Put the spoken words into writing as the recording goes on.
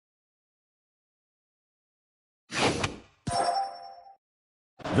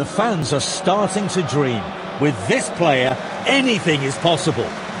The fans are starting to dream. With this player, anything is possible.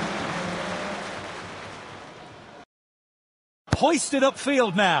 Hoisted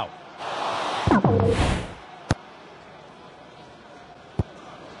upfield now.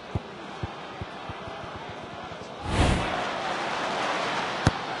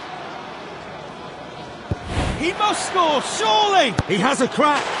 He must score, surely! He has a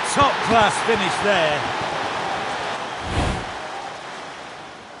crack. Top-class finish there.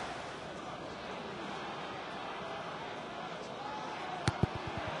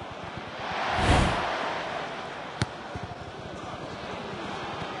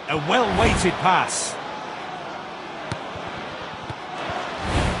 A well-weighted pass.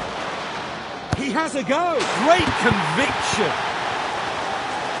 He has a go. Great conviction.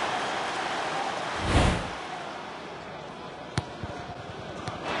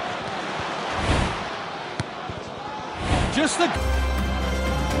 Just the...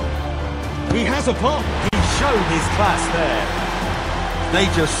 He has a pop. He's shown his class there. They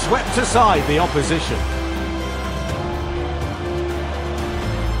just swept aside the opposition.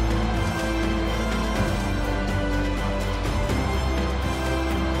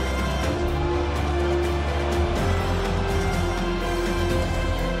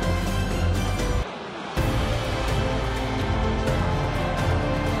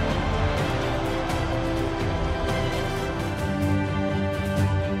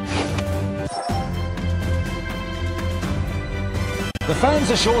 The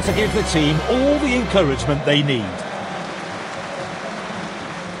fans are sure to give the team all the encouragement they need.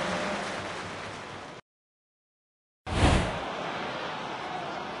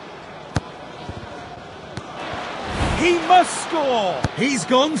 He must score! He's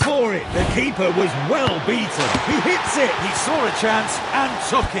gone for it. The keeper was well beaten. He hits it. He saw a chance and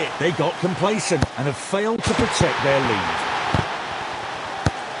took it. They got complacent and have failed to protect their lead.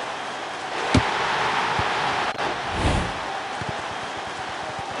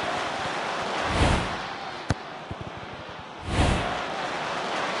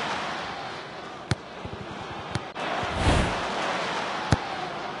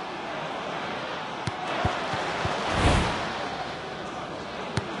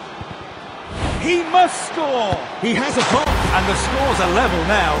 He must score! He has a pop, and the scores are level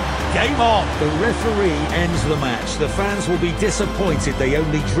now. Game on. The referee ends the match. The fans will be disappointed they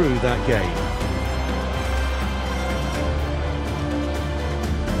only drew that game.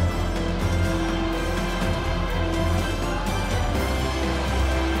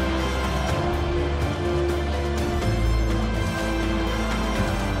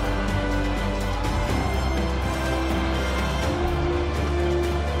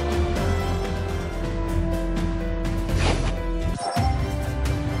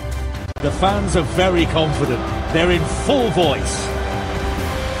 The fans are very confident. They're in full voice.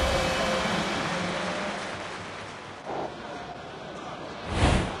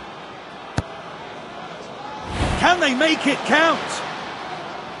 Can they make it count?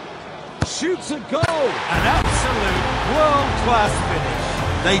 Shoots a goal. An absolute world-class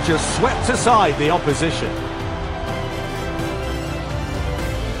finish. They just swept aside the opposition.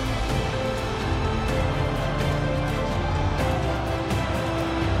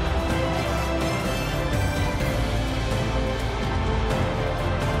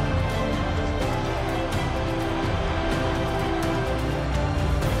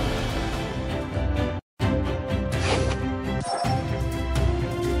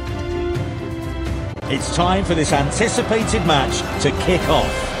 It's time for this anticipated match to kick off.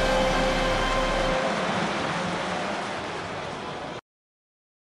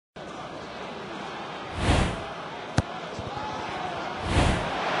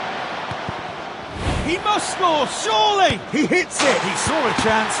 He must score, surely! He hits it! He saw a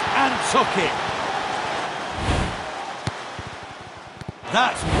chance and took it.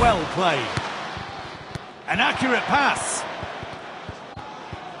 That's well played. An accurate pass.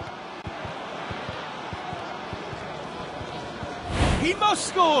 He must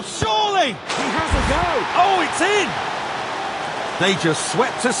score, surely! He has a go! Oh, it's in! They just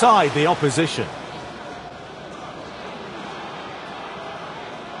swept aside the opposition.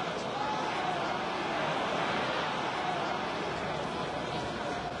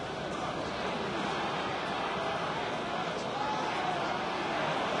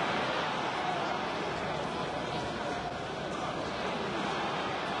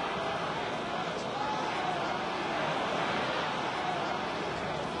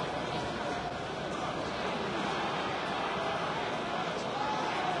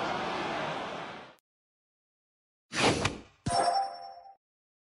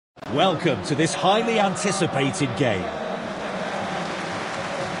 Welcome to this highly anticipated game.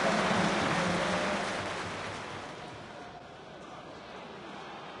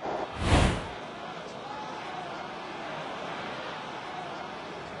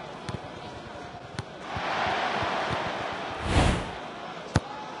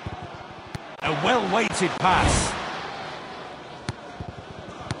 well-weighted pass.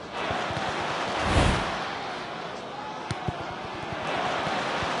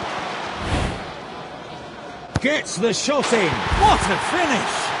 Gets the shot in. What a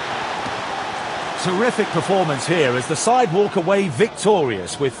finish! Terrific performance here as the side walk away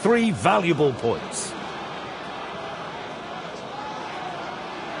victorious with 3 valuable points.